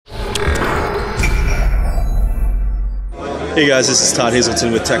Hey guys, this is Todd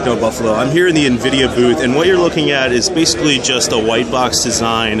Hazelton with Techno Buffalo. I'm here in the NVIDIA booth, and what you're looking at is basically just a white box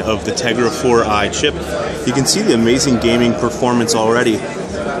design of the Tegra 4i chip. You can see the amazing gaming performance already.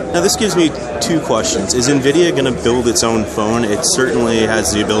 Now this gives me two questions. Is NVIDIA going to build its own phone? It certainly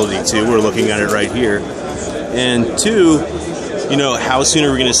has the ability to. We're looking at it right here. And two, how soon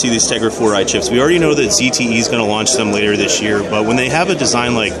are we going to see these Tegra 4i chips? We already know that ZTE is going to launch them later this year, but when they have a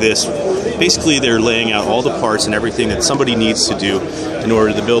design like this, basically they're laying out all the parts and everything that somebody needs to do in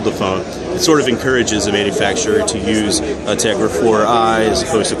order to build the phone. It sort of encourages a manufacturer to use a Tegra 4i as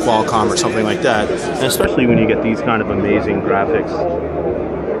opposed to Qualcomm or something like that, and especially when you get these kind of amazing graphics.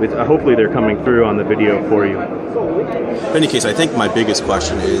 Hopefully they're coming through on the video for you. In any case, I think my biggest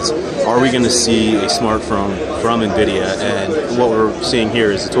question is, are we going to see a smartphone from NVIDIA? And what we're seeing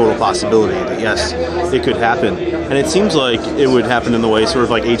here is a total possibility that yes, it could happen. And it seems like it would happen in the way sort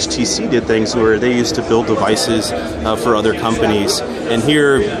of like HTC did things, where they used to build devices for other companies. And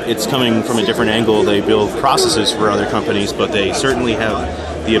here it's coming from a different angle. They build processors for other companies, but they certainly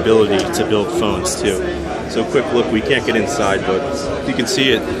have the ability to build phones too. So quick look, we can't get inside, but you can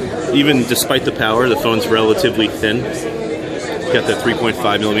see it. Even despite the power, the phone's relatively thin. You've got the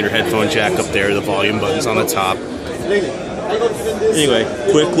 3.5mm headphone jack up there, the volume button's on the top. Anyway,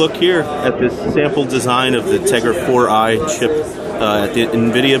 quick look here at this sample design of the Tegra 4i chip at the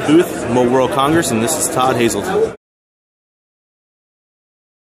NVIDIA booth, Mobile World Congress, and this is Todd Hazelton.